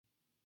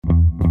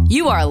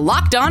You are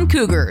Locked On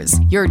Cougars,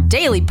 your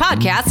daily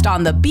podcast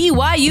on the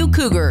BYU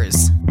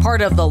Cougars,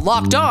 part of the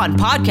Locked On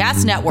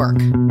Podcast Network.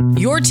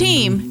 Your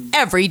team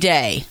every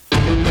day.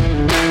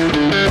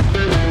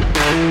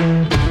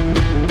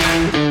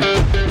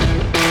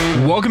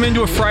 Welcome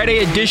into a Friday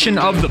edition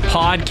of the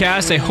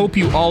podcast. I hope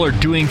you all are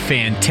doing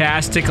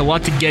fantastic. A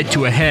lot to get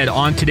to ahead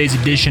on today's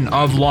edition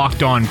of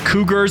Locked On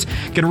Cougars.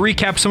 Going to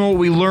recap some of what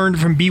we learned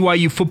from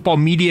BYU football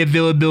media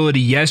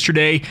availability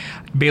yesterday.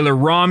 Baylor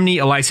Romney,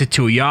 Elisa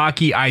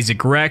Tuiaki,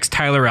 Isaac Rex,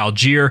 Tyler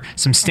Algier.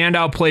 Some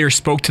standout players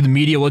spoke to the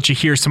media. We'll let you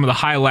hear some of the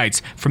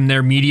highlights from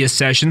their media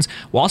sessions.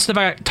 We'll also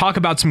talk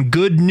about some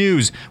good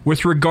news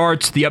with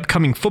regards to the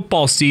upcoming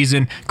football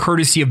season,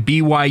 courtesy of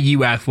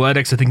BYU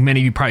Athletics. I think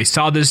many of you probably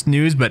saw this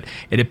news, but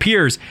it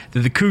appears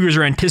that the Cougars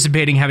are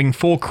anticipating having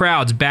full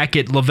crowds back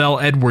at Lavelle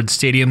Edwards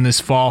Stadium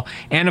this fall.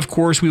 And of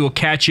course, we will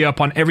catch you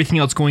up on everything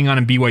else going on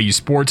in BYU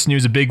sports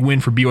news. A big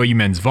win for BYU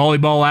men's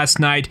volleyball last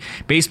night.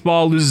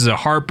 Baseball loses a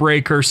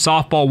heartbreaker.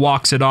 Softball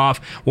walks it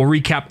off. We'll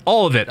recap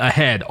all of it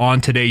ahead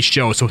on today's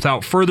show. So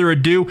without further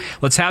ado,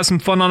 let's have some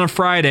fun on a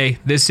Friday.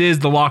 This is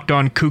the Locked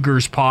On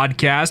Cougars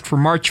podcast for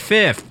March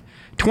 5th,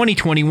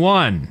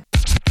 2021.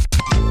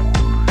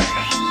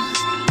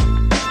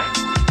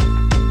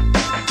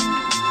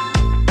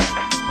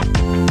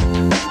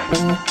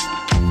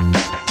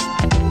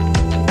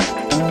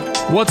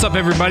 What's up,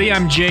 everybody?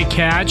 I'm Jay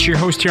Katz, your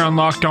host here on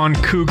Locked On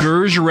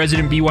Cougars, your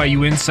resident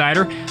BYU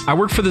insider. I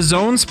work for the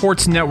Zone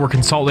Sports Network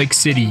in Salt Lake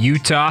City,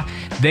 Utah.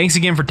 Thanks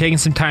again for taking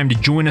some time to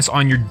join us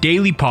on your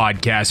daily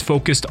podcast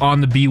focused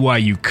on the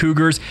BYU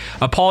Cougars.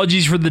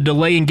 Apologies for the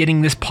delay in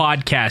getting this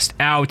podcast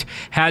out.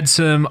 Had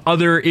some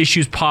other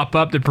issues pop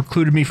up that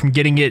precluded me from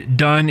getting it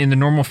done in the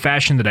normal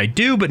fashion that I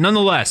do, but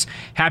nonetheless,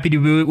 happy to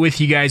be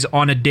with you guys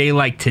on a day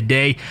like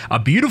today. A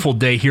beautiful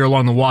day here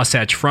along the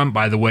Wasatch Front,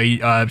 by the way.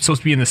 It's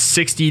supposed to be in the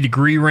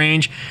 60-degree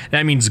range.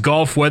 That means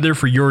golf weather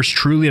for yours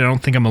truly, and I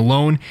don't think I'm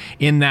alone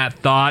in that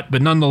thought.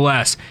 But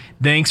nonetheless,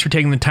 thanks for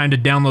taking the time to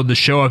download the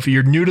show. If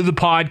you're new to the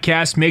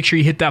podcast, make sure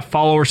you hit that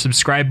follow or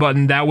subscribe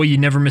button. That way you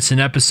never miss an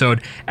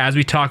episode as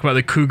we talk about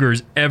the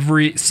Cougars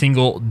every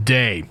single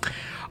day.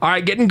 All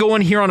right, getting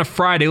going here on a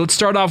Friday. Let's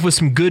start off with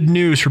some good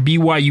news for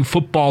BYU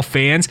football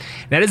fans.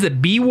 That is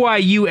that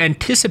BYU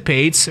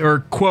anticipates, or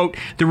quote,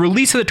 the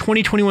release of the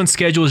 2021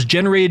 schedule has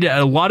generated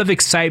a lot of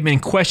excitement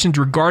and questions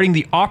regarding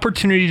the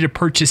opportunity to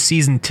purchase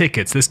season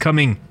tickets. This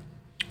coming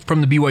from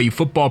the BYU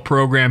football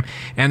program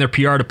and their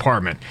PR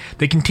department.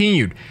 They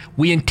continued,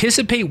 we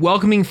anticipate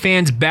welcoming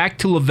fans back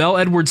to Lavelle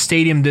Edwards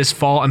Stadium this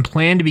fall and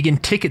plan to begin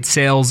ticket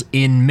sales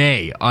in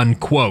May,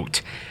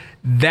 unquote.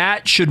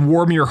 That should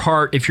warm your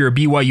heart if you're a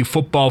BYU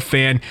football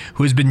fan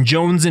who has been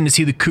jonesing to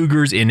see the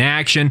Cougars in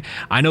action.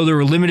 I know there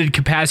were limited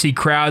capacity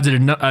crowds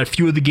at a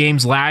few of the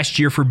games last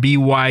year for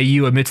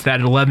BYU amidst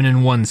that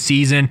 11-1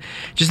 season.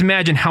 Just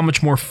imagine how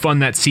much more fun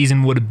that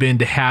season would have been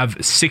to have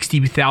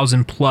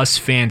 60,000 plus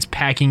fans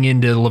packing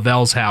into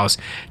Lavelle's house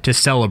to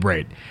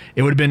celebrate.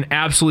 It would have been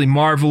absolutely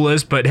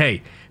marvelous, but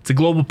hey, it's a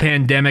global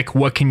pandemic.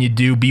 What can you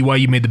do?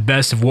 BYU made the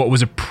best of what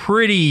was a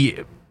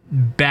pretty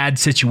bad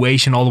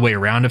situation all the way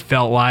around, it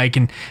felt like,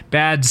 and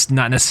bad's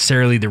not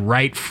necessarily the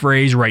right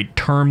phrase, right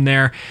term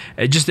there.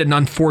 Just an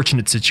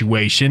unfortunate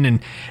situation, and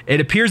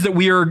it appears that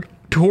we are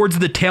towards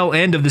the tail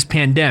end of this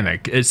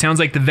pandemic. It sounds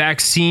like the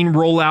vaccine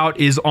rollout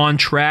is on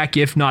track,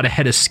 if not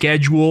ahead of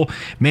schedule.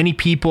 Many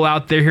people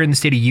out there here in the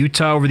state of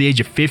Utah over the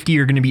age of 50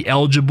 are going to be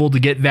eligible to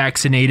get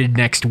vaccinated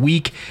next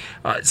week.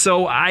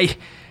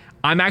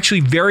 I'm actually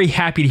very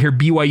happy to hear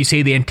BYU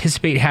say they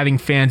anticipate having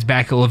fans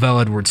back at Lavelle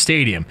Edwards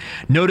Stadium.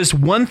 Notice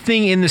one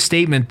thing in the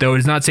statement, though,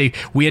 does not say,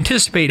 we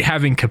anticipate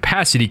having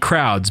capacity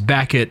crowds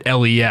back at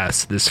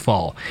LES this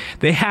fall.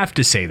 They have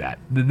to say that.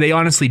 They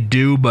honestly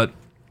do, but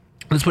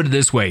let's put it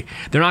this way.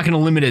 They're not going to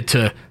limit it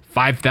to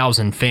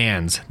 5,000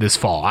 fans this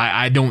fall.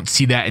 I don't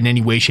see that in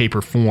any way, shape,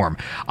 or form.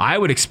 I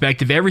would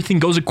expect if everything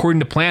goes according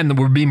to plan that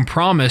we're being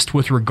promised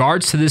with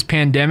regards to this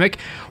pandemic,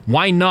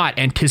 why not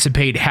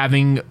anticipate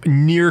having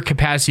near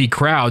capacity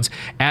crowds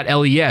at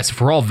LES? If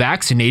we're all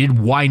vaccinated,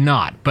 why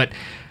not? But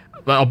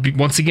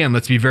once again,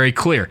 let's be very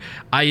clear.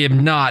 I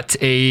am not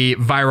a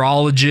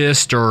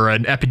virologist or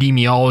an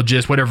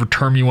epidemiologist, whatever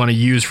term you want to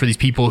use for these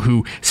people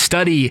who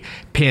study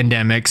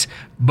pandemics,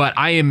 but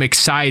I am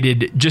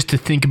excited just to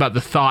think about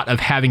the thought of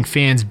having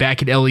fans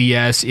back at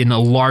LES in a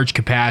large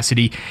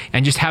capacity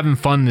and just having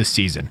fun this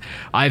season.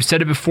 I've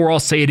said it before, I'll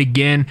say it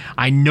again.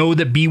 I know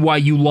that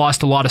BYU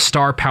lost a lot of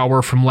star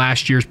power from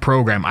last year's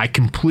program. I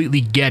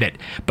completely get it,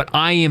 but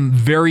I am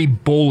very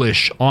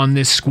bullish on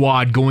this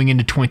squad going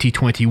into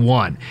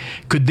 2021.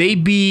 Could they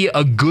be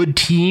a good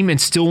team and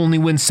still only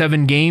win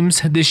 7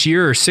 games this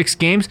year or 6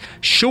 games?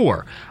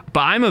 Sure.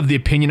 But I'm of the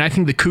opinion I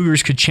think the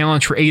Cougars could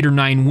challenge for 8 or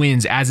 9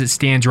 wins as it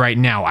stands right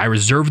now. I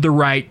reserve the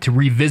right to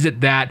revisit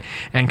that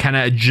and kind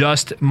of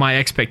adjust my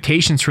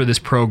expectations for this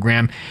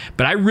program.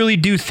 But I really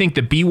do think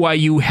that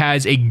BYU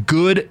has a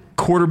good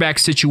quarterback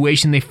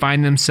situation they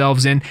find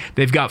themselves in.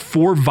 They've got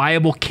 4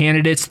 viable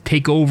candidates to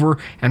take over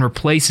and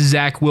replace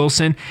Zach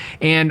Wilson.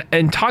 And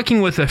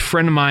talking with a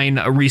friend of mine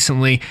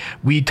recently,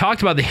 we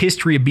talked about the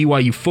history of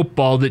BYU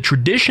football, that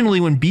traditionally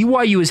when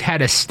BYU has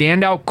had a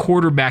standout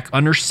quarterback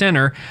under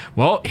center,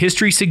 well,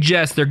 history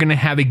suggests they're going to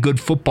have a good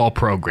football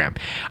program.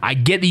 I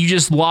get that you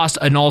just lost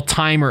an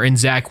all-timer in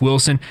Zach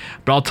Wilson,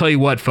 but I'll tell you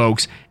what,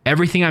 folks,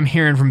 everything I'm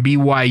hearing from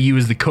BYU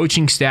is the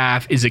coaching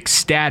staff is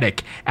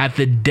ecstatic at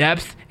the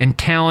depth and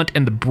talent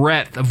and the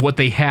breadth of what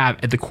they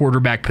have at the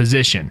quarterback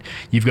position.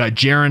 You've got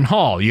Jaron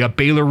Hall, you got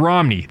Baylor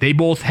Romney. They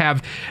both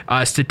have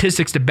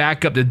statistics to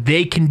back up that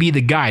they can be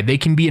the guy. They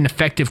can be an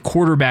effective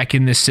quarterback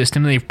in this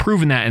system. They've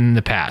proven that in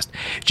the past.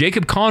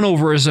 Jacob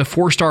Conover is a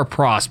 4-star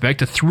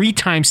prospect, a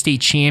 3-time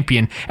state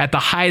champion at the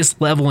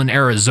highest level in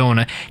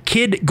Arizona.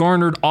 Kid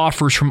garnered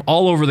offers from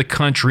all over the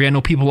country. I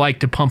know people like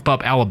to pump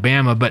up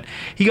Alabama, but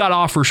he got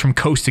offers from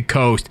coast to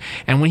coast.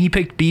 And when he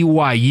picked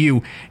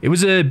BYU, it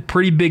was a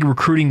pretty big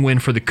recruiting win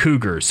for the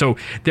Cougars. So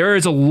there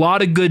is a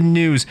lot of good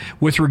news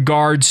with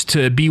regards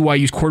to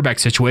BYU's quarterback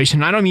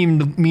situation. I don't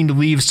even mean to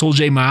leave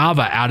Soljay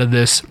Maava out of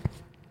this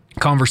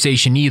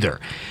conversation either.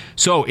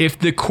 So if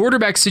the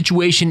quarterback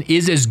situation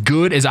is as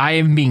good as I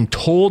am being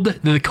told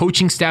that the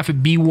coaching staff at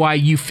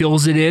BYU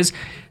feels it is,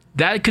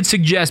 that could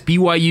suggest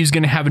BYU is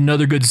going to have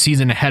another good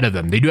season ahead of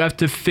them. They do have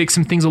to fix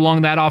some things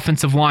along that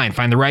offensive line,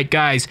 find the right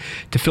guys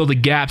to fill the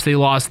gaps they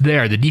lost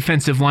there. The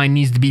defensive line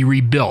needs to be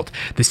rebuilt.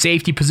 The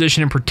safety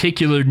position in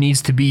particular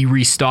needs to be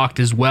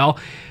restocked as well.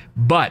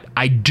 But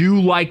I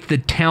do like the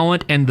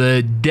talent and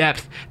the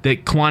depth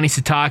that Kalani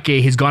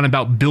Sitake has gone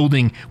about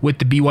building with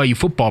the BYU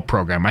football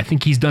program. I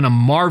think he's done a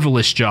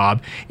marvelous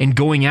job in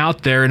going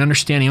out there and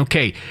understanding,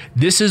 okay,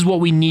 this is what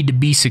we need to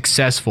be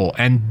successful.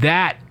 And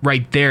that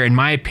right there, in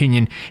my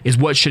opinion, is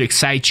what should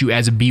excite you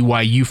as a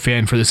BYU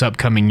fan for this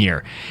upcoming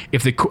year.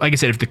 Like I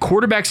said, if the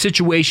quarterback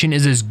situation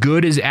is as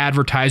good as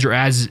advertised or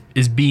as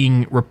is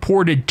being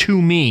reported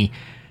to me,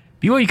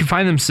 BYU can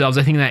find themselves,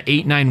 I think, in that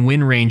 8-9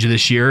 win range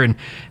this year. And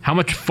how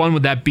much fun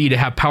would that be to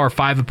have Power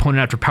 5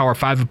 opponent after Power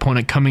 5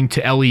 opponent coming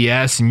to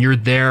LES, and you're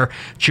there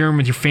cheering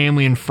with your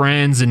family and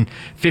friends and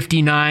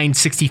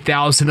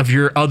 60,000 of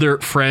your other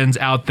friends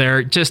out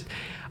there. Just,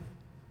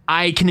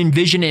 I can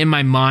envision it in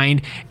my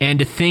mind, and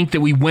to think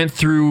that we went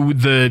through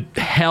the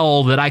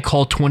hell that I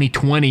call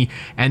 2020,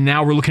 and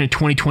now we're looking at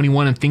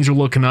 2021 and things are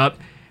looking up.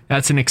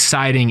 That's an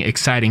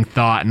exciting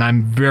thought, and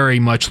I'm very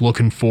much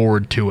looking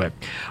forward to it.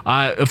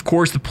 Of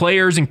course, the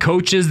players and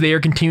coaches, they are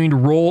continuing to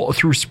roll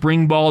through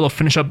spring ball. They'll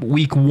finish up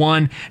week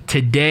 1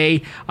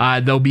 today.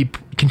 They'll be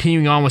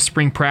continuing on with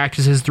spring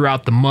practices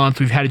throughout the month.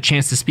 We've had a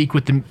chance to speak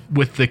with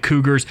the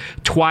Cougars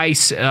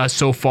twice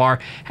so far.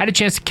 Had a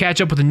chance to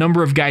catch up with a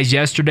number of guys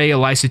yesterday: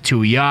 Elisa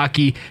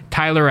Tuiaki,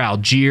 Tyler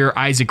Algier,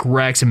 Isaac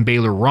Rex, and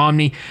Baylor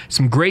Romney.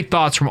 Some great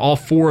thoughts from all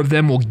 4 of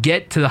them. We'll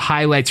get to the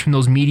highlights from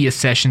those media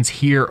sessions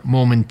here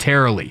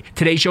momentarily.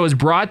 Today's show is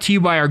brought to you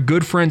by our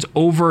good friends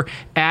over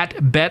at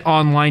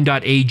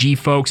betonline.ag,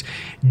 folks.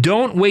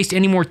 Don't waste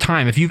any more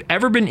time. If you've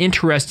ever been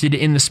interested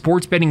in the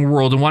sports betting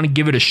world and want to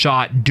give it a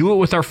shot, do it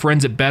with our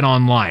friends at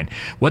BetOnline.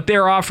 What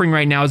they're offering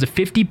right now is a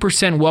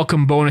 50%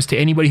 welcome bonus to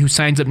anybody who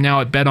signs up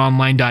now at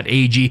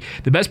betonline.ag.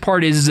 The best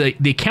part is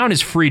the account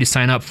is free to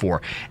sign up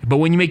for, but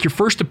when you make your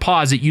first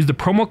deposit, use the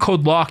promo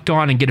code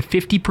LOCKEDON and get a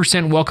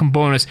 50% welcome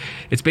bonus.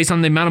 It's based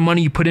on the amount of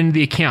money you put into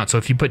the account. So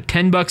if you put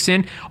 $10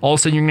 in, all of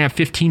a sudden you're going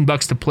to have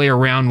 $15 to play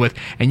around with,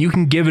 and you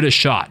can give it a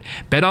shot.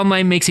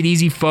 BetOnline makes it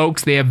easy,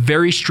 folks. They have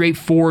very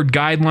straightforward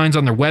guidelines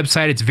on their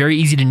website. It's very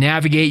easy to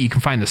navigate. You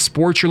can find the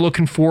sports you're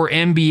looking for: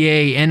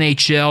 NBA,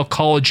 NHL,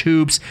 college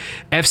hoops,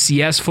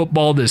 FCS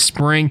football this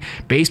spring.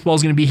 Baseball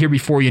is going to be here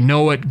before you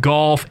know it.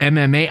 Golf,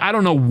 MMA. I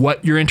don't know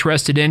what you're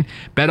interested in.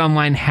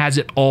 BetOnline has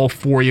it all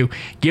for you.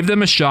 Give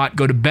them a shot.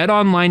 Go to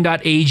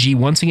betonline.ag.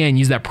 Once again,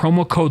 use that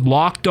promo code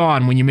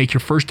LOCKEDON when you make your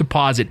first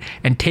deposit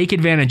and take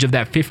advantage of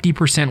that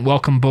 50%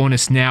 welcome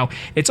bonus now.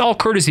 It's all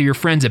courtesy of your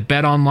friends at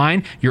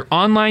BetOnline, your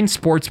online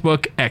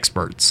sportsbook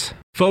experts.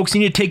 Folks, I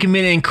need to take a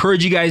minute and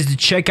encourage you guys to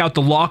check out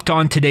the Locked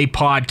On Today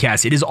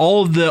podcast. It is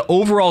all of the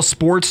overall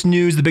sports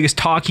news, the biggest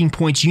talking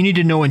points you need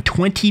to know in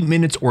 20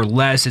 minutes or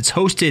less. It's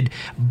hosted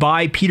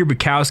by Peter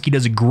Bukowski.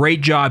 Does a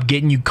great job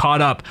getting you caught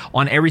up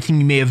on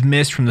everything you may have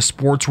missed from the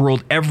sports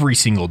world every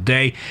single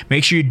day.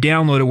 Make sure you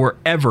download it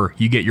wherever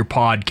you get your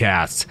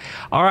podcasts.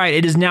 All right,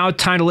 it is now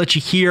time to let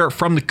you hear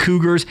from the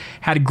Cougars.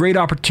 Had a great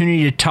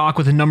opportunity to talk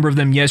with a number of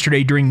them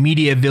yesterday during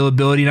media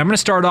availability, and I'm going to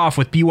start off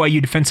with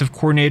BYU defensive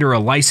coordinator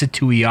Elisa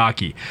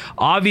Tuiaki.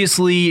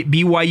 Obviously,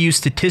 BYU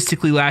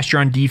statistically last year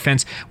on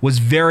defense was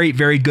very,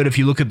 very good if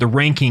you look at the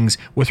rankings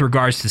with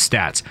regards to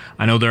stats.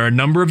 I know there are a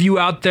number of you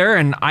out there,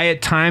 and I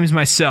at times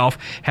myself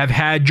have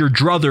had your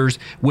druthers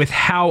with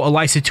how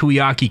Elisa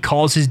Tuiaki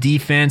calls his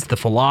defense, the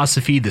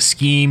philosophy, the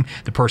scheme,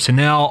 the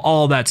personnel,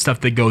 all that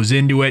stuff that goes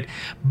into it.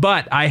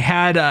 But I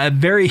had a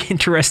very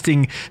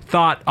interesting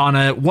thought on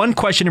one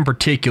question in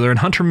particular, and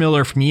Hunter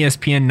Miller from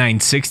ESPN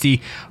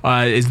 960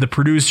 is the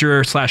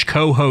producer /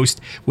 co-host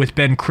with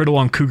Ben Criddle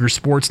on Cougar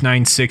Sports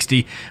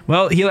 960.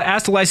 Well, he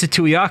asked Elisa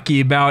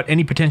Tuiaki about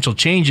any potential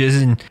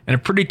changes, and a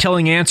pretty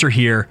telling answer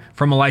here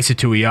from Elisa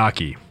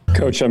Tuiaki.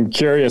 Coach, I'm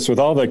curious, with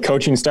all the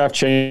coaching staff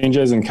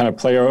changes and kind of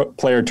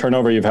player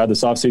turnover you've had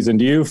this offseason,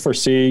 do you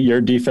foresee your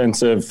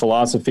defensive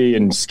philosophy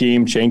and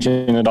scheme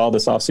changing at all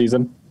this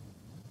offseason?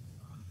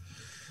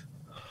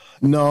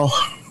 No.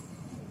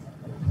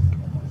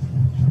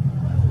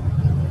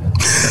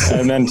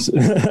 And then...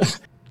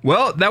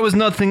 Well, that was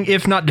nothing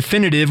if not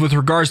definitive with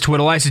regards to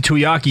what Elisa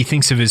Tuiaki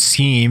thinks of his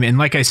scheme. And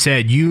like I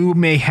said, you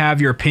may have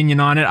your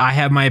opinion on it. I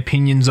have my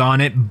opinions on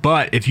it.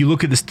 But if you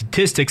look at the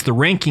statistics, the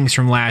rankings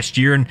from last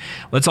year, and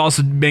let's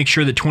also make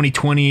sure that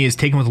 2020 is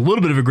taken with a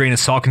little bit of a grain of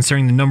salt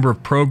considering the number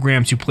of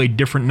programs who played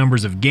different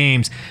numbers of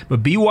games.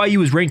 But BYU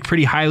was ranked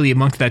pretty highly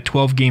amongst that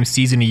 12-game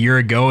season a year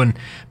ago. And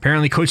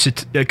apparently Coach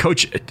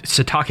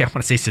Satake, I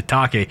want to say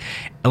Satake,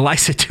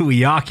 Elisa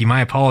Tuiaki,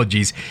 my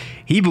apologies,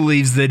 he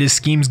believes that his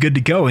scheme's good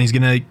to go and he's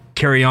going to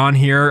carry on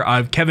here.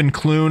 Kevin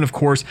Clune, of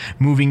course,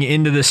 moving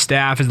into the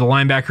staff as the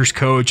linebackers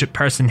coach,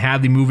 Preston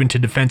Hadley moving to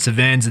defensive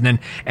ends, and then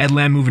Ed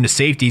Lamb moving to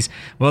safeties.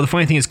 Well, the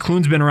funny thing is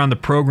Clune's been around the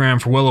program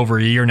for well over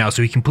a year now,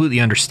 so he completely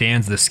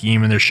understands the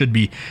scheme, and there should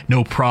be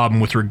no problem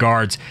with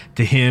regards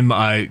to him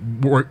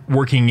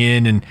working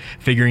in and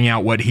figuring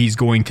out what he's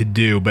going to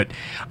do. But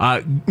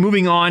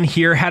moving on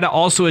here, had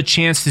also a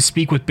chance to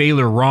speak with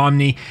Baylor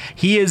Romney.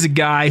 He is a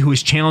guy who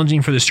is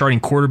challenging for the starting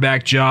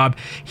quarterback job.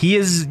 He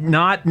is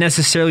not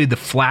necessarily the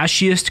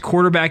flashiest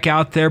quarterback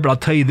out there, but I'll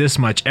tell you this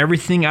much.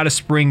 Everything out of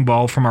spring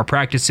ball from our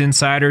practice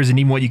insiders and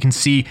even what you can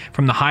see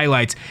from the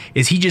highlights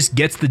is he just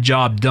gets the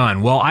job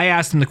done. Well, I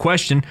asked him the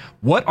question,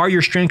 what are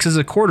your strengths as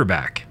a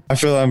quarterback? I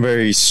feel I'm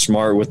very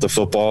smart with the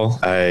football.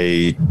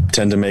 I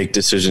tend to make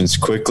decisions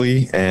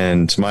quickly,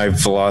 and my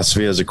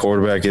philosophy as a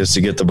quarterback is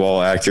to get the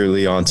ball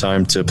accurately on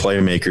time to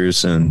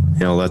playmakers and,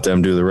 let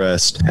them do the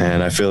rest.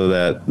 And I feel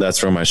that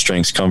that's where my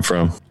strengths come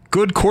from.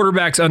 Good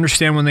quarterbacks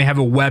understand when they have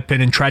a weapon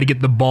and try to get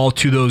the ball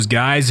to those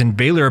guys, and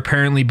Baylor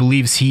apparently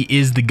believes he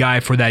is the guy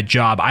for that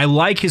job. I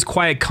like his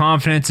quiet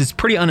confidence. It's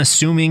pretty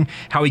unassuming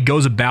how he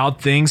goes about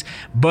things,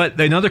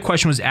 but another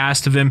question was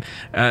asked of him.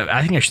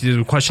 I think actually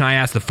the question I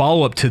asked, the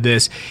follow-up to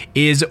this,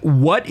 is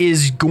what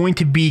is going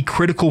to be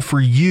critical for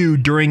you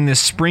during this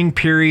spring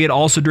period,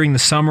 also during the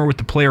summer with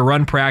the player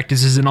run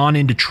practices and on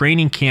into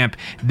training camp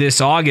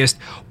this August?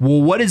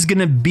 Well, what is going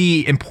to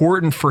be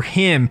important for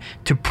him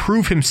to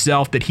prove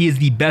himself that he is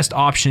the best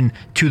option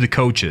to the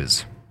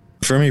coaches?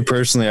 For me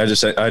personally,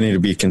 I need to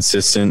be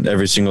consistent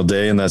every single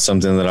day, and that's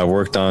something that I've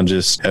worked on.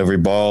 Just every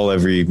ball,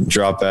 every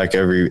drop back,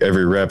 every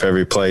rep,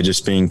 every play,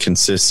 just being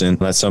consistent.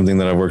 That's something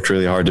that I've worked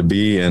really hard to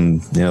be,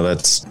 and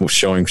that's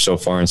showing so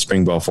far in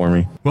spring ball for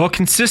me. Well,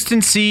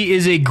 consistency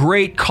is a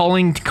great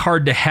calling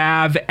card to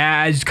have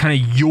as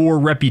kind of your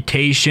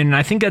reputation. And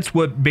I think that's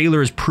what Baylor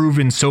has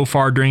proven so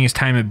far during his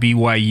time at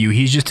BYU.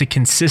 He's just a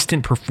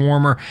consistent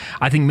performer.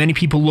 I think many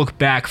people look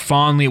back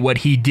fondly at what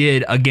he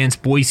did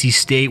against Boise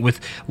State with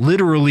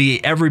literally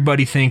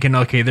everybody thinking,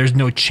 okay, there's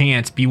no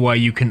chance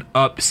BYU can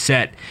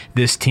upset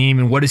this team.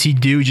 And what does he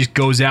do? He just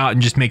goes out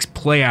and just makes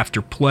play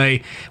after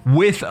play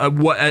with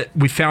what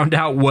we found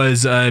out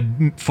was a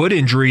foot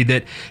injury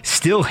that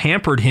still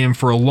hampered him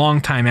for a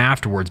long time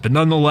afterwards. But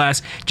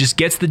nonetheless, just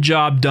gets the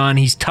job done.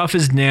 He's tough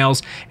as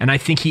nails, and I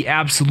think he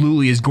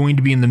absolutely is going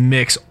to be in the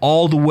mix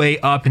all the way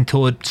up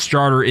until a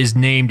starter is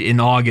named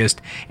in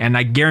August. And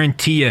I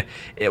guarantee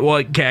you, well,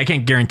 okay, I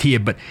can't guarantee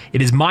it, but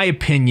it is my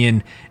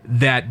opinion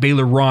that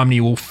Baylor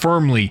Romney will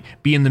firmly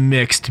be in the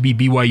mix to be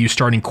BYU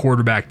starting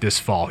quarterback this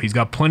fall. He's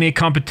got plenty of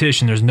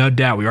competition, there's no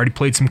doubt. We already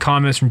played some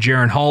comments from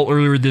Jaron Hall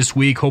earlier this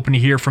week, hoping to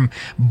hear from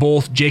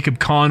both Jacob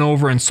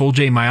Conover and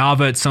Soljay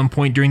Maiava at some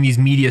point during these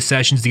media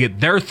sessions to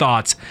get their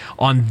thoughts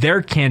on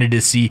their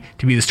candidacy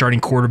to be the starting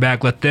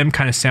quarterback. Let them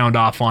kind of sound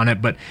off on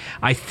it, but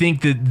I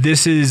think that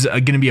this is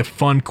going to be a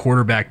fun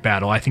quarterback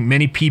battle. I think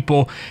many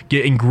people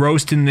get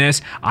engrossed in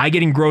this. I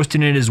get engrossed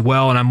in it as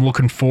well, and I'm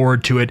looking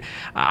forward to it.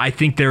 I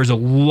think there's a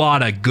lot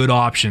of good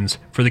options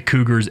for the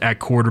Cougars at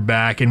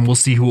quarterback, and we'll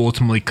see who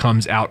ultimately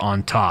comes out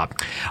on top.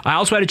 I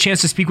also had a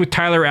chance to speak with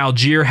Tyler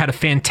Algier, had a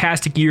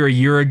fantastic year a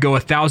year ago,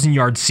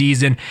 1,000-yard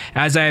season.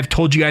 As I have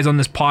told you guys on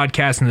this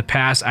podcast in the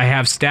past, I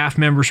have staff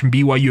members from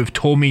BYU have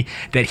told me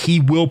that he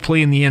will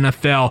play in the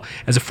NFL.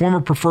 As a former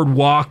preferred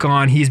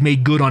walk-on, he has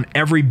made good on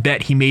every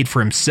bet he made for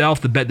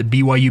himself, the bet that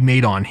BYU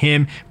made on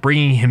him,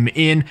 bringing him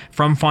in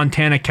from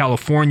Fontana,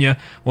 California.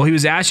 Well, he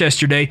was asked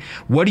yesterday,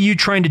 what are you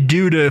trying to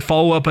do to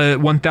follow up a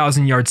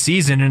 1,000-yard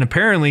season? And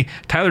apparently,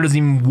 Tyler doesn't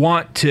even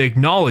want to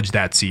acknowledge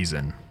that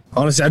season.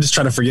 Honestly, I just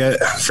try to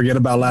forget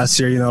about last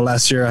year.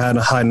 Last year I had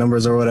high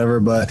numbers or whatever,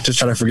 but just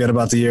try to forget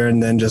about the year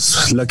and then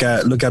just look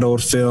at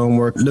old film,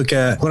 look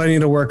at what I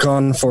need to work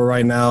on for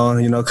right now,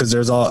 because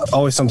there's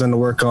always something to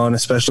work on,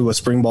 especially with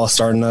spring ball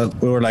starting up.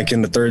 We're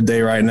in the third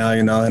day right now,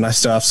 and I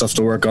still have stuff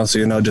to work on.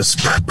 So,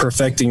 just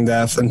perfecting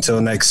that until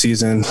next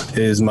season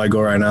is my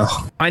goal right now.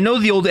 I know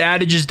the old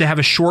adage is to have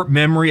a short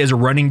memory as a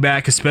running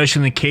back, especially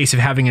in the case of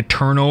having a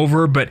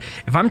turnover, but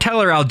if I'm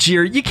Tyler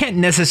Algier, you can't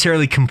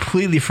necessarily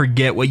completely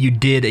forget what you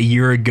did a a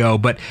year ago,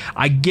 but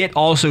I get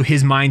also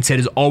his mindset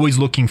is always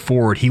looking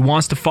forward. He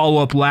wants to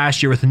follow up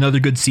last year with another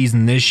good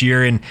season this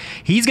year, and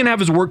he's going to have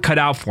his work cut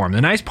out for him.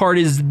 The nice part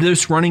is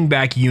this running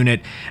back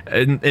unit,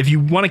 and if you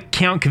want to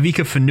count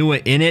Kavika Fanua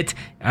in it,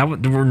 I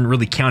wouldn't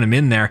really count him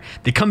in there.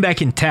 They come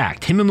back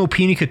intact. Him and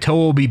Lopini Katoa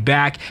will be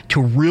back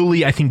to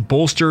really, I think,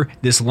 bolster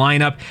this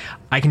lineup.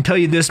 I can tell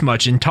you this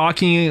much, in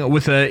talking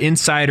with an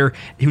insider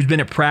who's been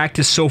at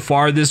practice so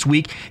far this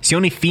week,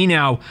 Sione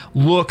Finau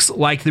looks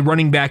like the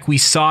running back we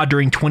saw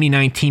during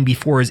 2019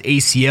 before his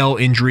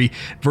ACL injury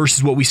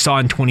versus what we saw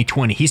in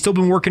 2020. He's still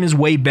been working his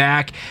way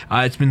back.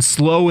 It's been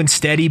slow and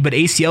steady, but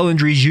ACL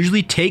injuries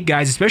usually take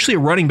guys, especially a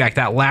running back,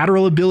 that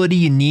lateral ability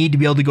you need to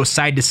be able to go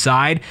side to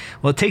side.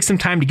 Well, it takes some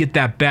time to get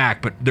that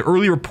back, but the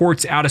early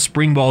reports out of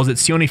spring ball is that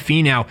Sione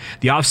Finau,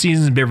 the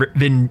offseason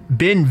has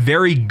been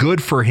very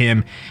good for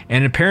him,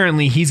 and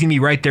apparently he's going to be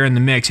right there in the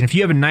mix. And if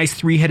you have a nice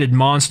three-headed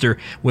monster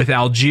with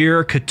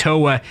Algier,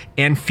 Katoa,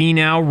 and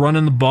Finau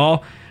running the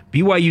ball,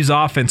 BYU's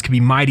offense could be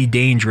mighty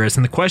dangerous.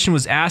 And the question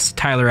was asked to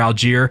Tyler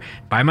Algier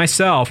by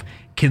myself,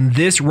 can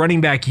this running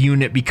back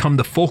unit become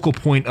the focal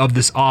point of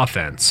this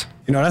offense?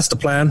 That's the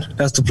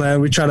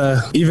plan. We try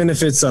to, even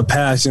if it's a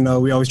pass,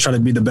 we always try to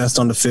be the best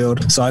on the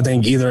field. So I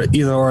think either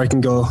or it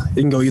can go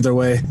either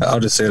way. I'll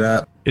just say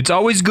that. It's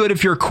always good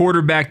if you're a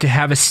quarterback to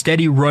have a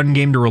steady run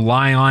game to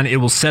rely on. It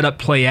will set up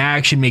play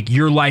action, make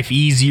your life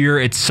easier.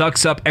 It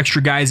sucks up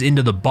extra guys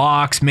into the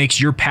box,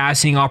 makes your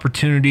passing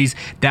opportunities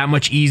that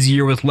much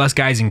easier with less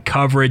guys in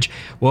coverage.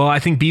 Well, I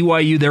think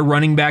BYU, their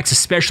running backs,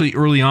 especially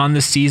early on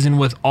this season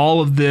with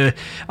all of the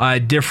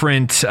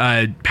different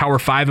Power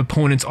 5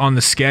 opponents on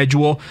the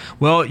schedule,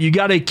 well, you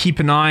got to keep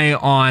an eye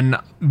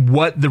on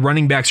what the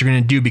running backs are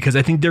going to do, because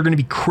I think they're going to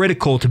be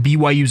critical to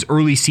BYU's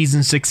early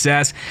season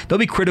success. They'll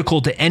be critical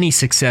to any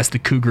success the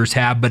Cougars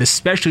have, but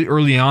especially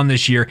early on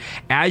this year,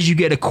 as you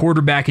get a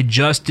quarterback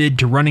adjusted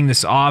to running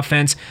this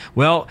offense,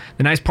 well,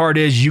 the nice part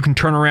is you can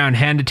turn around,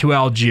 hand it to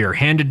Algier,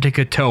 hand it to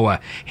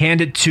Katoa, hand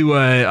it to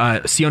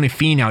Sione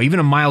Finau, even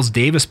a Miles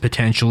Davis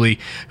potentially,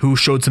 who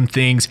showed some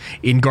things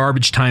in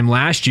garbage time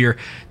last year.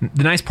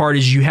 The nice part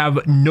is you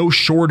have no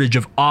shortage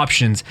of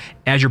options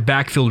as your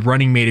backfield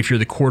running mate if you're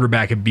the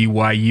quarterback at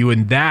BYU,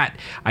 and that,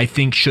 I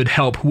think, should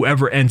help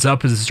whoever ends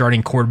up as a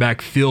starting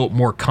quarterback feel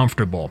more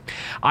comfortable.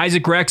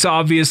 Isaac Rex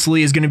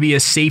obviously is going to be a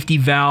safety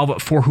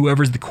valve for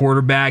whoever's the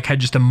quarterback. Had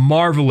just a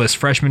marvelous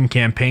freshman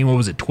campaign.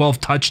 12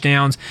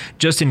 touchdowns,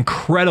 just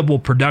incredible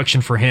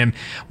production for him.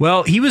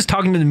 Well, he was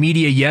talking to the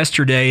media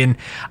yesterday, and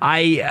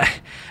I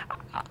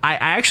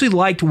actually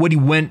liked the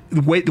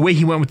way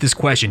he went with this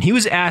question. He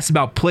was asked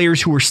about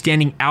players who were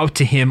standing out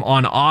to him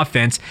on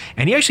offense,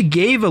 and he actually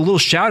gave a little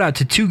shout out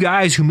to two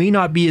guys who may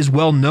not be as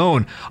well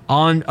known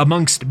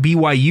amongst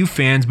BYU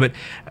fans, but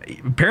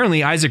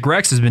apparently Isaac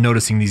Rex has been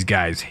noticing these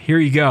guys. Here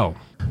you go.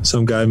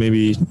 Some guy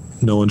maybe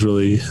no one's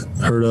really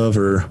heard of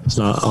or is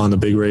not on the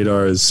big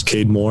radar is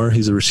Cade Moore.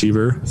 He's a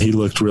receiver. He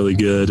looked really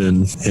good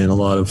in a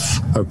lot of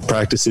our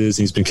practices.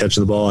 He's been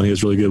catching the ball, and he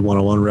has really good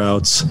one-on-one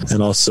routes.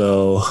 And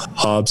also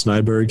Hobbs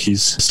Nyberg,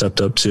 he's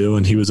stepped up too,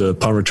 and he was a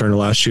punt returner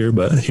last year,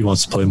 but he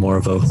wants to play more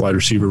of a wide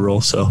receiver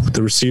role. So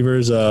the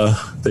receivers,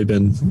 they've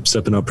been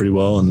stepping up pretty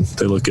well, and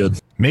they look good.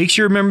 Make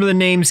sure you remember the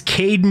names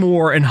Cade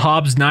Moore and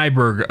Hobbs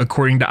Nyberg,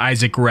 according to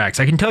Isaac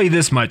Rex. I can tell you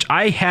this much.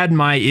 I had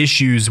my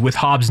issues with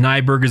Hobbs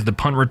Nyberg as the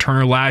punt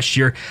returner last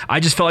year. I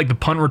just felt like the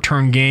punt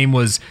return game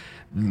was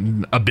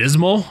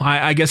abysmal,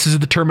 I guess is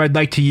the term I'd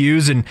like to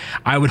use, and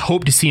I would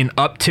hope to see an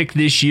uptick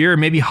this year.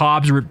 Maybe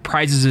Hobbs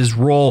reprises his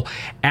role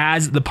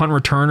as the punt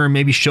returner and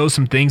maybe shows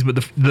some things, but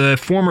the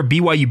former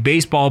BYU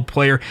baseball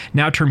player,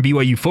 now turned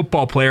BYU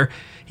football player,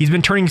 he's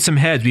been turning some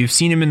heads. We've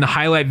seen him in the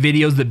highlight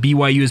videos that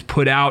BYU has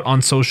put out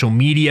on social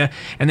media.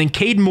 And then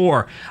Cade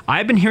Moore.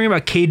 I've been hearing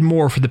about Cade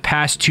Moore for the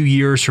past 2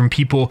 years from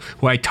people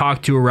who I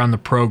talked to around the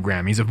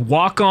program. He's a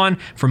walk-on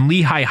from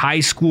Lehigh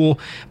High School,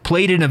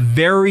 played in a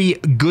very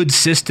good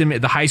system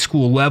at the high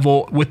school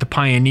level with the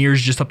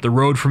Pioneers just up the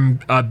road from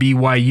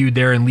BYU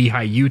there in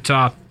Lehigh,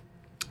 Utah.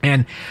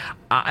 And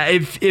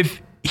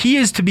if he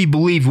is to be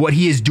believed, what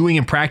he is doing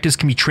in practice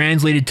can be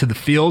translated to the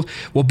field,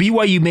 well,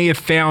 BYU may have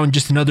found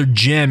just another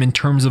gem in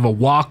terms of a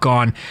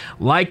walk-on,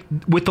 like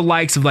with the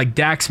likes of like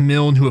Dax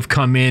Milne, who have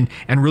come in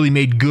and really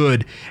made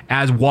good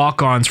as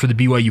walk-ons for the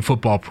BYU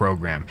football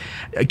program.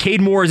 Cade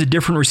Moore is a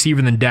different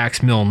receiver than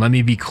Dax Milne, let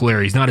me be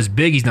clear. He's not as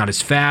big, he's not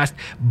as fast,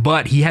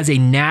 but he has a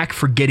knack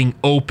for getting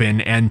open,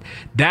 and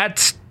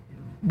that's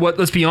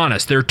let's be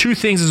honest, there are two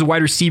things as a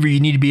wide receiver you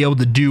need to be able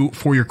to do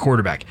for your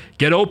quarterback.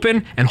 Get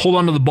open and hold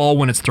on to the ball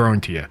when it's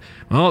thrown to you.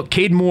 Well,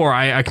 Cade Moore,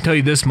 I can tell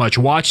you this much.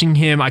 Watching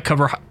him, I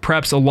cover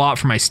preps a lot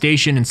for my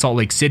station in Salt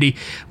Lake City.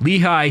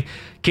 Lehigh,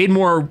 Cade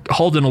Moore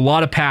hauled in a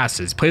lot of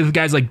passes. Played with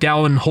guys like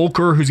Dallin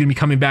Holker, who's going to be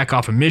coming back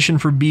off a mission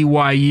for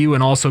BYU,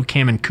 and also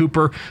Cameron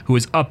Cooper, who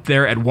is up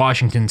there at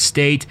Washington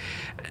State.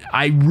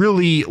 I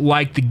really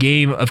like the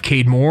game of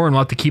Cade Moore, and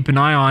we'll have to keep an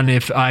eye on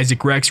if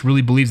Isaac Rex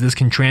really believes this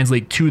can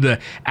translate to the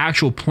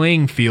actual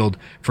playing field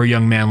for a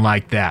young man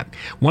like that.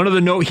 One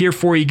other note here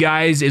for you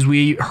guys is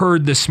we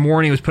heard this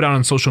morning, it was put out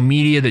on social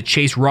media, that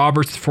Chase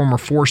Roberts, the former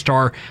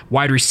 4-star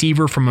wide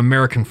receiver from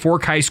American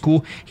Fork High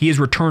School, he has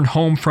returned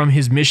home from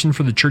his mission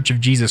for the Church of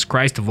Jesus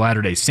Christ of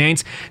Latter-day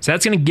Saints. So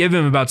that's going to give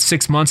him about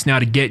 6 months now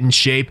to get in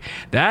shape.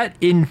 That,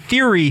 in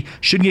theory,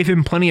 should give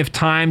him plenty of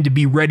time to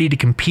be ready to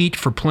compete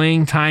for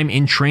playing time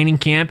in training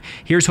camp.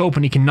 Here's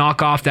hoping he can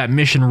knock off that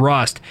mission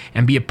rust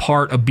and be a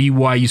part of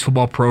BYU's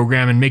football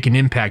program and make an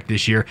impact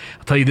this year.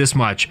 I'll tell you this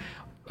much.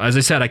 As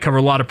I said, I cover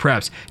a lot of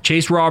preps.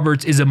 Chase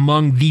Roberts is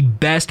among the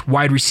best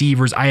wide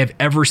receivers I have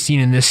ever seen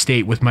in this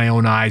state with my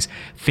own eyes.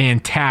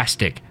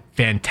 Fantastic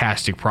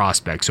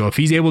prospect. So if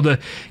he's able to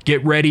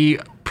get ready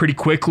pretty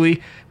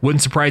quickly,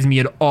 wouldn't surprise me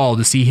at all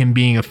to see him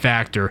being a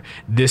factor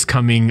this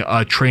coming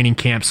training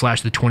camp /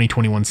 the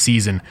 2021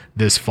 season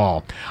this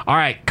fall. All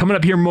right, coming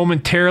up here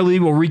momentarily,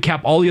 we'll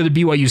recap all the other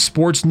BYU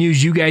sports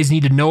news you guys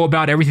need to know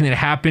about, everything that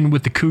happened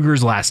with the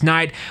Cougars last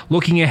night.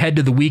 Looking ahead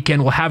to the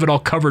weekend, we'll have it all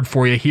covered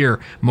for you here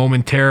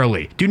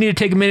momentarily. Do need to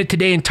take a minute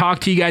today and talk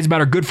to you guys about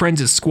our good friends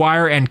at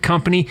Squire and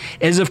Company.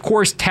 It is, of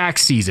course,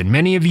 tax season.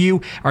 Many of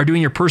you are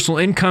doing your personal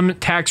income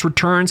tax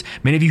returns.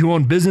 Many of you who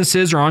own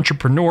businesses or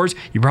entrepreneurs,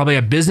 you probably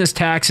have business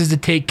taxes to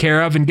take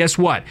care of, and guess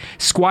what?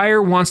 Squire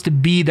wants to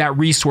be that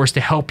resource to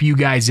help you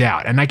guys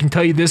out. And I can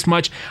tell you this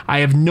much, I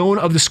have known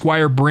of the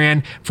Squire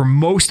brand for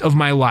most of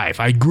my life.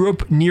 I grew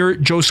up near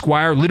Joe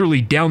Squire,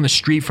 literally down the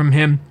street from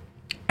him.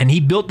 And he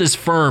built this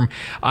firm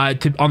on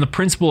the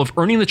principle of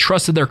earning the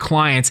trust of their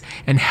clients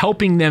and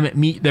helping them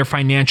meet their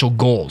financial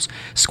goals.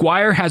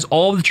 Squire has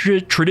all the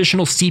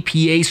traditional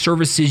CPA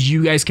services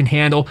you guys can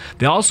handle.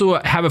 They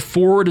also have a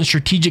forward and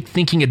strategic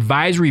thinking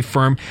advisory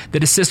firm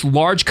that assists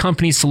large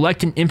companies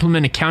select and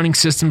implement accounting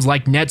systems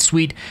like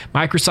NetSuite,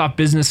 Microsoft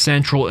Business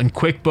Central, and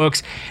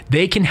QuickBooks.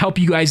 They can help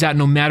you guys out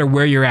no matter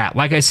where you're at.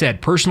 Like I said,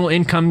 personal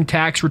income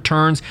tax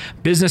returns,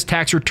 business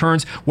tax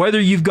returns, whether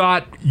you've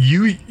got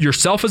you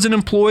yourself as an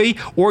employee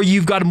or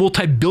you've got a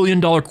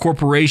multi-billion-dollar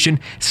corporation,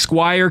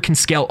 Squire can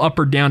scale up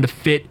or down to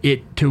fit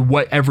it to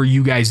whatever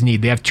you guys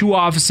need. They have 2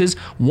 offices,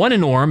 one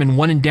in Orem and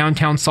one in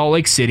downtown Salt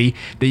Lake City.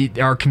 They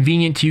are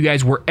convenient to you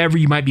guys wherever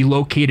you might be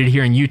located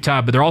here in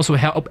Utah, but they're also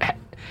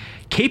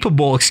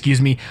capable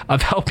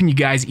of helping you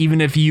guys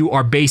even if you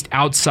are based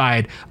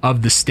outside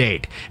of the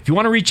state. If you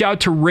want to reach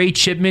out to Ray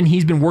Chipman,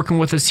 he's been working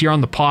with us here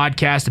on the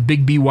podcast, a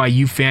big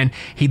BYU fan.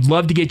 He'd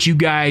love to get you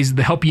guys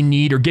the help you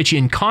need or get you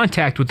in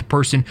contact with the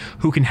person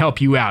who can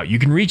help you out. You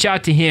can reach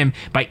out to him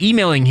by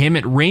emailing him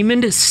at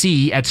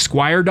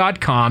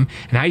raymondc@squire.com,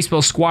 and how you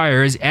spell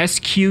Squire is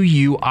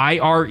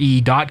SQUIRE.com,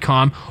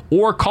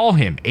 or call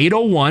him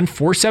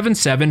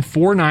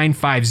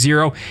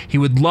 801-477-4950. He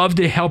would love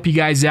to help you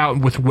guys out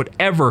with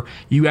whatever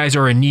you guys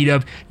are in need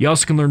of. You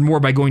also can learn more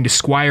by going to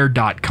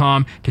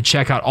squire.com to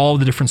check out all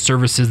the different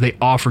services they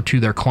offer to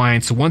their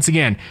clients. So once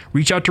again,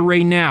 reach out to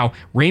Ray now,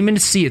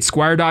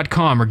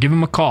 raymondc@squire.com, or give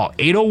him a call,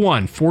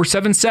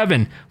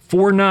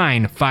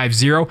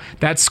 801-477-4950.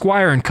 That's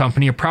Squire and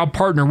Company, a proud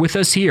partner with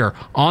us here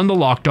on the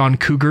Locked On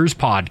Cougars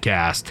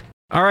podcast.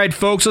 All right,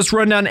 folks, let's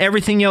run down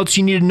everything else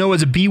you need to know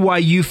as a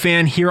BYU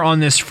fan here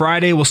on this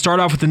Friday. We'll start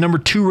off with the number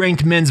 2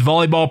 ranked men's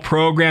volleyball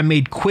program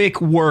made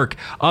quick work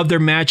of their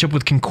matchup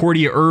with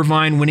Concordia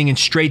Irvine, winning in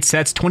straight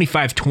sets,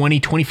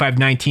 25-20,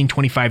 25-19,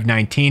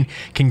 25-19.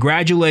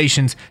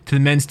 Congratulations to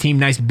the men's team.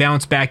 Nice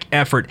bounce back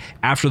effort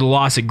after the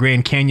loss at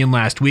Grand Canyon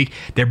last week.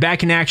 They're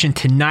back in action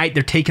tonight.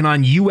 They're taking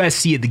on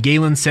USC at the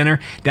Galen Center.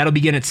 That'll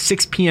begin at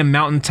 6 p.m.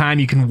 Mountain Time.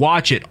 You can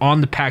watch it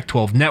on the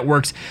Pac-12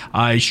 networks.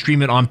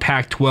 Stream it on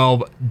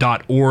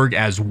pac12.org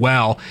as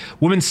well.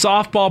 Women's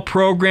softball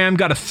program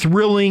got a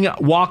thrilling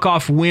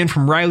walk-off win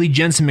from Riley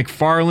Jensen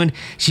McFarland.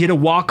 She hit a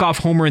walk-off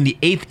homer in the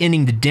 8th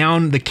inning to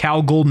down the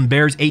Cal Golden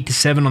Bears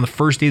 8-7 on the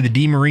first day of the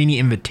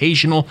DeMarini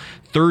Invitational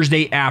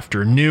Thursday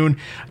afternoon.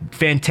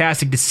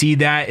 Fantastic to see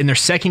that. In their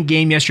second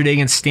game yesterday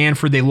against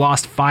Stanford, they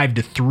lost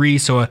 5-3,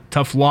 so a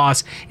tough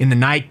loss in the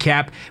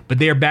nightcap, but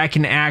they are back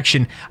in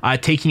action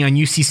taking on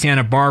UC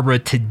Santa Barbara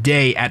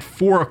today at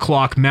 4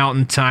 o'clock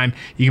Mountain Time.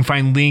 You can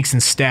find links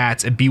and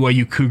stats at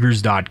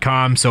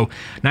BYUCougars.com. So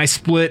nice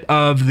split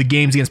of the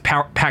games against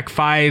Power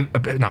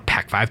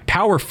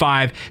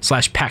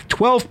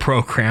 5/Pac-12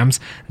 programs.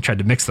 I tried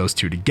to mix those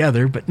two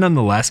together, but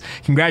nonetheless,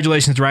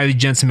 congratulations to Riley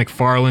Jensen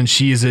McFarland.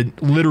 She is a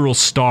literal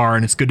star,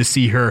 and it's good to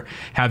see her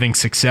having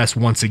success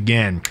once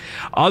again.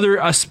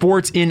 Other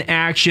sports in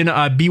action,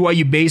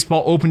 BYU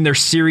baseball opened their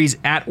series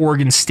at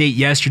Oregon State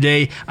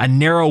yesterday, a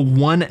narrow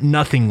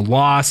 1-0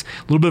 loss. A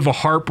little bit of a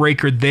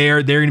heartbreaker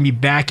there. They're going to be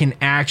back in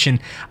action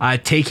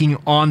taking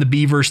on the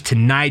Beavers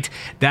tonight.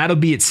 That'll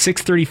be at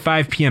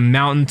 6:35 p.m.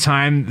 Mountain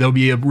Time. There'll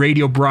be a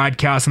radio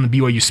broadcast on the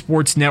BYU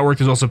Sports Network.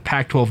 There's also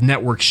Pac-12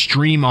 Network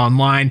stream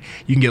online.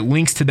 You can get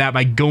links to that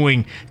by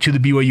going to the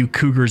BYU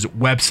Cougars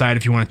website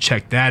if you want to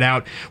check that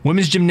out.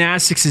 Women's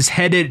gymnastics is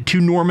headed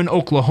to Norman,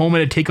 Oklahoma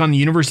to take on the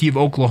University of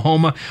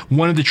Oklahoma,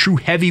 one of the true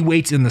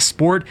heavyweights in the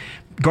sport.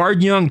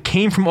 Guard Young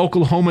came from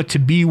Oklahoma to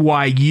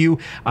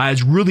BYU,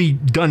 has really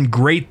done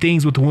great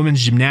things with the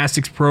women's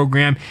gymnastics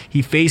program.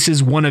 He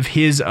faces one of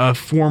his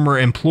former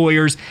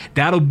employers.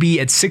 That'll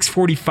be at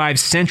 6:45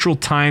 Central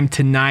Time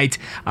tonight.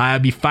 It'll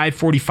be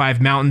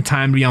 5:45 Mountain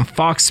Time. It'll be on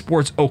Fox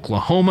Sports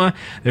Oklahoma.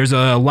 There's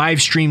a live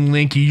stream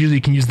link. You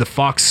usually can use the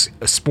Fox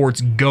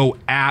Sports Go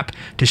app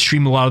to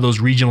stream a lot of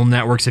those regional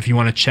networks if you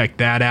want to check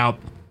that out.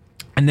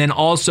 And then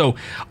also,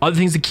 other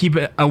things to keep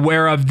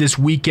aware of this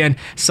weekend.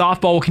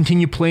 Softball will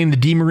continue playing the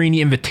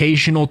DeMarini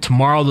Invitational.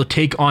 Tomorrow they'll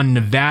take on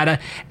Nevada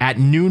at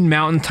noon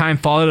Mountain Time.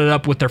 Followed it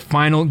up with their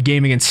final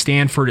game against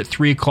Stanford at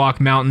 3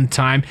 o'clock Mountain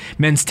Time.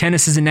 Men's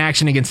tennis is in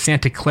action against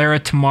Santa Clara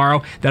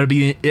tomorrow. That'll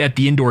be at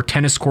the indoor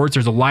tennis courts.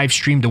 There's a live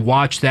stream to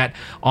watch that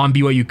on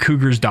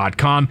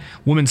BYUCougars.com.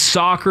 Women's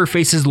soccer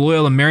faces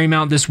Loyola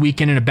Marymount this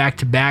weekend in a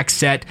back-to-back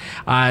set.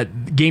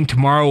 Game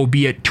tomorrow will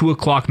be at 2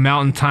 o'clock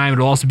Mountain Time.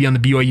 It'll also be on the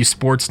BYU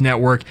Sports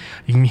Network.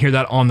 You can hear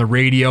that on the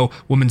radio.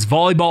 Women's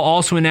volleyball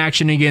also in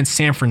action against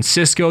San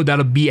Francisco.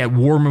 That'll be at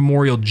War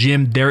Memorial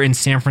Gym there in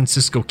San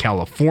Francisco,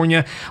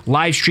 California.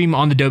 Live stream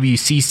on the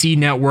WCC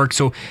network.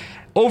 So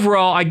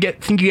overall,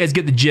 think you guys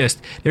get the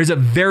gist. There's a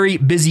very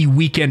busy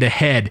weekend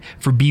ahead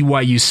for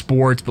BYU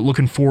sports, but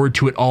looking forward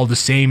to it all the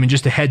same. And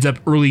just a heads up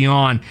early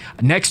on,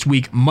 next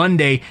week,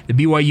 Monday, the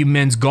BYU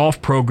men's golf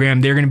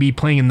program, they're going to be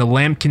playing in the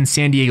Lambkin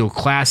San Diego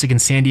Classic in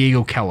San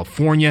Diego,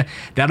 California.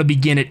 That'll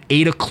begin at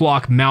 8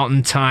 o'clock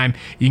Mountain Time.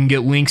 You can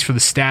get links for the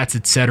stats,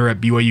 etc.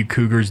 at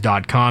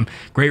BYUCougars.com.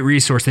 Great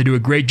resource. They do a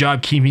great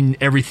job keeping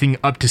everything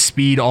up to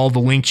speed. All the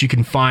links you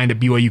can find at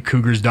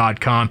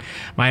BYUCougars.com.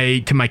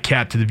 My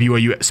cap to the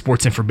BYU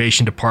Sports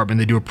Information Department.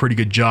 They do a pretty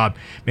good job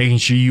making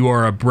sure you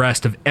are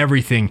abreast of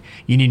everything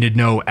you need to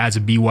know as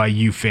a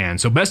BYU fan.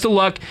 So best of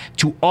luck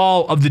to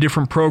all of the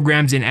different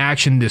programs in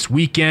action this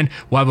weekend.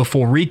 We'll have a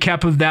full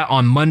recap of that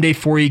on Monday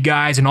for you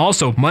guys. And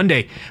also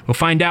Monday, we'll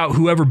find out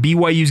whoever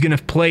BYU is going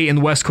to play in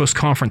the West Coast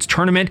Conference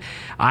Tournament.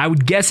 I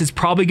would guess it's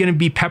probably going to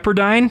be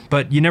Pepperdine,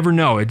 but you never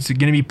know. It's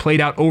going to be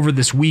played out over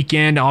this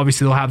weekend.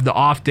 Obviously, they'll have the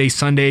off day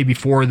Sunday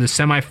before the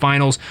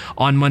semifinals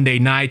on Monday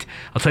night.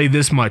 I'll tell you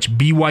this much.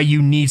 BYU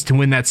needs to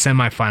win that semifinal.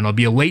 It'll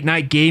be a late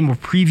night game. We'll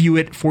preview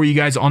it for you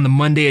guys on the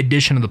Monday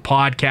edition of the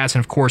podcast,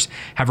 and of course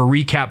have a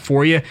recap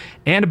for you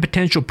and a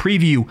potential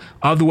preview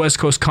of the West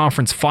Coast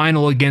Conference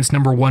Final against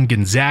number 1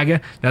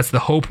 Gonzaga. That's the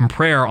hope and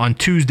prayer on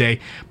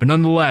Tuesday. But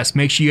nonetheless,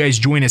 make sure you guys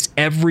join us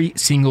every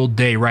single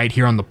day right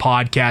here on the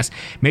podcast.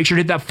 Make sure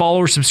to hit that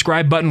follow or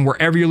subscribe button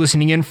wherever you're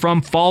listening in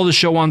from. Follow the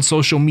show on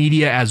social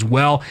media as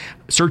well.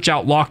 Search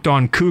out Locked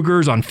On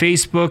Cougars on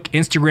Facebook,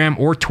 Instagram,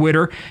 or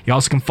Twitter. You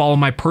also can follow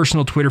my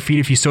personal Twitter feed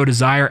if you so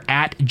desire,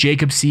 at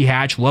Jacob C.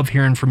 Hatch. Love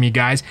hearing from you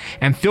guys.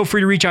 And feel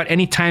free to reach out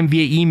anytime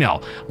via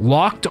email.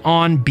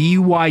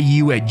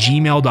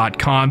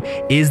 LockedOnBYU@gmail.com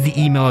is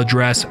the email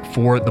address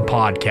for the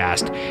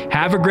podcast.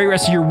 Have a great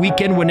rest of your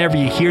weekend whenever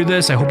you hear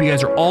this. I hope you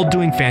guys are all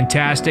doing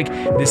fantastic.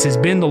 This has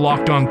been the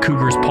Locked On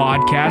Cougars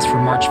podcast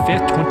for March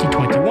 5th,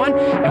 2021,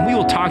 and we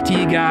will talk to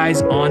you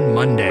guys on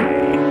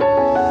Monday.